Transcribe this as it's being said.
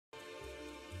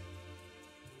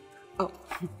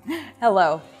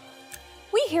Hello.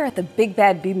 We here at the Big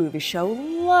Bad B-Movie Show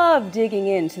love digging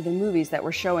into the movies that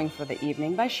we're showing for the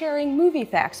evening by sharing movie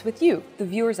facts with you, the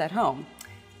viewers at home.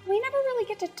 We never really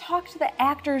get to talk to the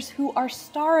actors who are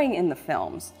starring in the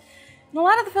films. And a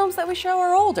lot of the films that we show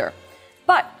are older.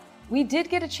 But we did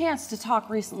get a chance to talk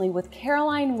recently with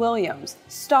Caroline Williams,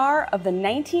 star of the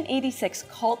 1986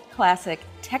 cult classic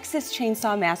Texas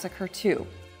Chainsaw Massacre 2.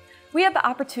 We had the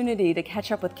opportunity to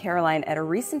catch up with Caroline at a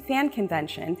recent fan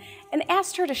convention and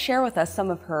asked her to share with us some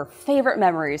of her favorite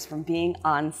memories from being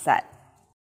on set.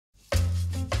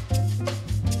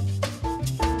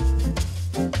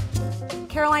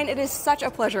 Caroline, it is such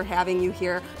a pleasure having you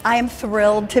here. I am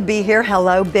thrilled to be here.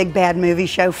 Hello, Big Bad Movie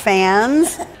Show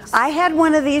fans. I had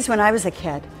one of these when I was a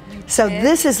kid, so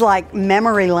this is like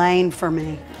memory lane for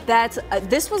me.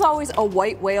 This was always a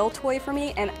white whale toy for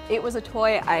me, and it was a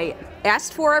toy I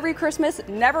asked for every Christmas,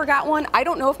 never got one. I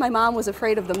don't know if my mom was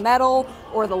afraid of the metal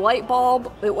or the light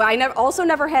bulb. I also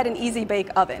never had an easy bake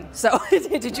oven. So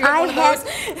did you have one of those? I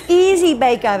had easy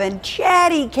bake oven,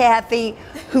 Chatty Cathy,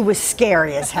 who was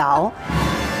scary as hell.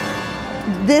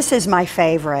 This is my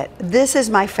favorite. This is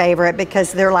my favorite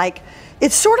because they're like,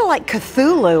 it's sort of like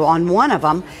Cthulhu on one of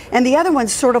them, and the other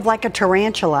one's sort of like a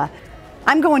tarantula.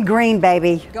 I'm going green,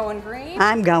 baby. Going green?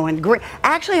 I'm going green.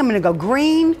 Actually, I'm going to go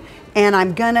green, and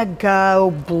I'm going to go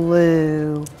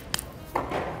blue.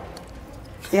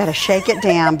 You got to shake it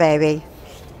down, baby.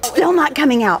 Still not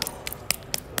coming out.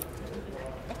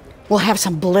 We'll have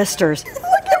some blisters. Look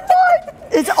at mine.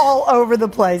 It's all over the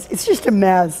place. It's just a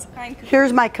mess.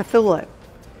 Here's my Cthulhu.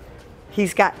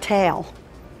 He's got tail.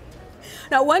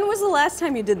 Now, when was the last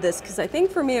time you did this? Because I think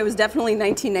for me, it was definitely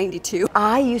 1992.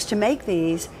 I used to make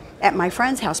these at my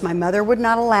friend's house. My mother would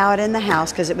not allow it in the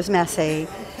house because it was messy.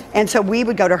 And so we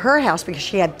would go to her house because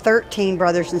she had 13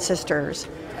 brothers and sisters.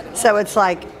 So it's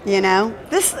like, you know,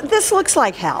 this looks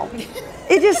like hell.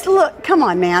 It just come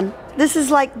on, man. This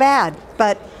is like bad,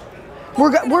 but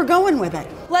we're going with it.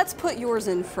 Let's put yours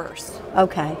in first.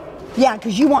 Okay. Yeah,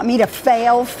 because you want me to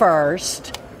fail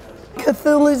first.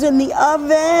 Cthulhu's in the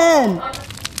oven.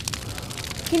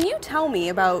 Can you tell me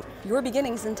about your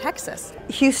beginnings in Texas?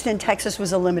 Houston, Texas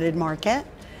was a limited market,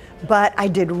 but I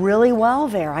did really well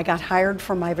there. I got hired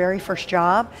for my very first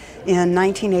job in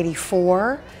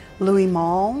 1984. Louis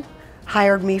Malle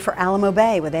hired me for Alamo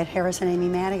Bay with Ed Harris and Amy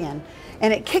Madigan.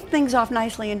 And it kicked things off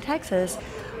nicely in Texas.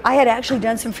 I had actually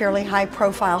done some fairly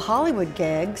high-profile Hollywood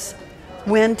gigs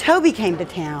when Toby came to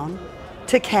town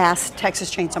to cast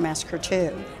Texas Chainsaw Massacre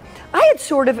 2. I had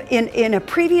sort of, in a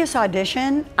previous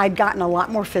audition, I'd gotten a lot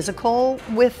more physical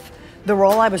with the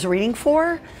role I was reading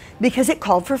for because it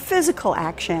called for physical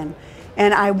action.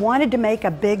 And I wanted to make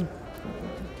a big,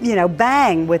 you know,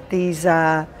 bang with these,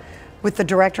 with the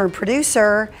director and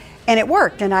producer, and it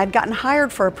worked. And I'd gotten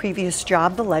hired for a previous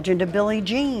job, The Legend of Billie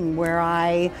Jean, where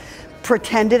I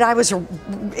pretended I was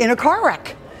in a car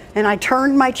wreck. And I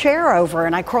turned my chair over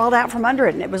and I crawled out from under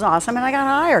it, and it was awesome, and I got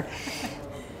hired.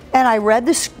 And I read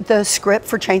the script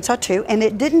for Chainsaw 2, and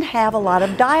it didn't have a lot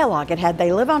of dialogue. It had,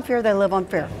 they live on fear, they live on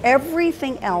fear.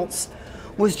 Everything else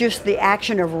was just the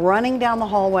action of running down the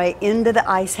hallway into the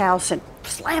ice house and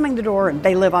slamming the door, and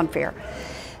they live on fear.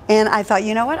 And I thought,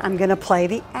 you know what, I'm gonna play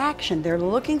the action. They're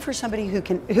looking for somebody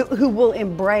who will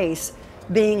embrace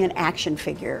being an action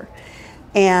figure.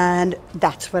 And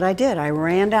that's what I did. I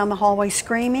ran down the hallway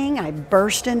screaming, I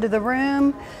burst into the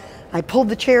room, I pulled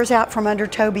the chairs out from under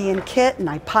Toby and Kit, and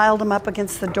I piled them up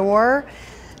against the door,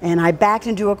 and I backed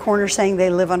into a corner saying, they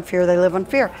live on fear, they live on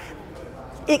fear.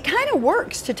 It kind of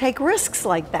works to take risks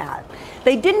like that.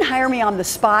 They didn't hire me on the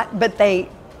spot, but they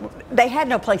had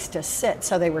no place to sit,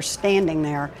 so they were standing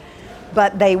there.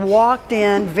 But they walked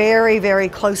in very, very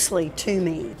closely to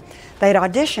me. They'd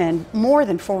auditioned more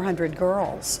than 400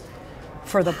 girls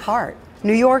for the part.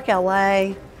 New York,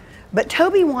 LA. But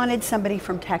Toby wanted somebody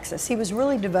from Texas. He was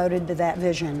really devoted to that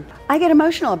vision. I get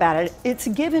emotional about it. It's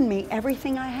given me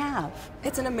everything I have.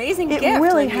 It's an amazing gift. It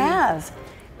really has.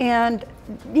 And,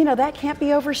 you know, that can't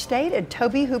be overstated.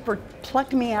 Toby Hooper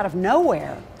plucked me out of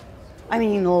nowhere. I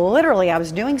mean, literally, I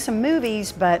was doing some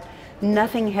movies, but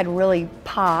nothing had really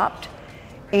popped.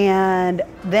 And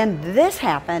then this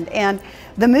happened. And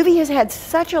the movie has had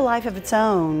such a life of its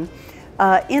own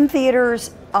in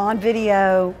theaters, on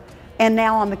video, and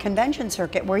now on the convention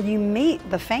circuit, where you meet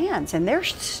the fans, and they're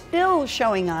still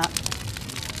showing up.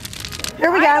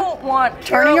 Here we go. I don't want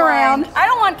turning around. I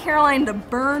don't want Caroline to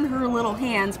burn her little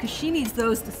hands because she needs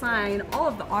those to sign all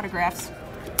of the autographs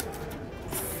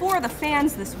for the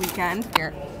fans this weekend.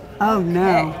 Here. Oh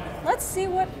no. Okay. Let's see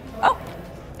what. Oh,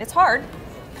 it's hard.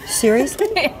 Seriously?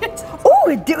 Oh,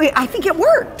 I think it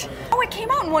worked. Oh, Oh, it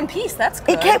came out in one piece. That's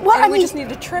good. Well, and I we mean, just need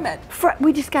to trim it.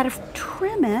 We just got to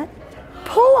trim it,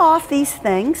 pull off these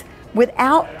things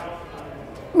without.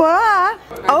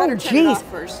 Oh, geez.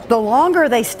 The longer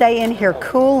they stay in here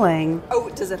cooling. Oh,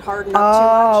 does it harden up too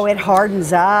much? Oh, it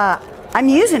hardens up. I'm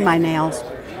using my nails.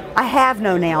 I have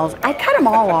no nails. I cut them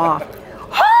all off.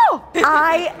 Oh,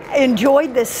 I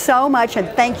enjoyed this so much, and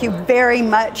thank you very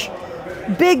much,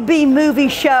 Big B Movie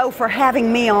Show, for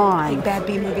having me on. Big Bad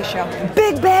B Movie Show.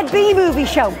 Big Bad B Movie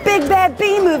Show. Big Bad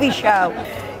B Movie Show.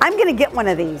 I'm going to get one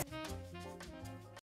of these.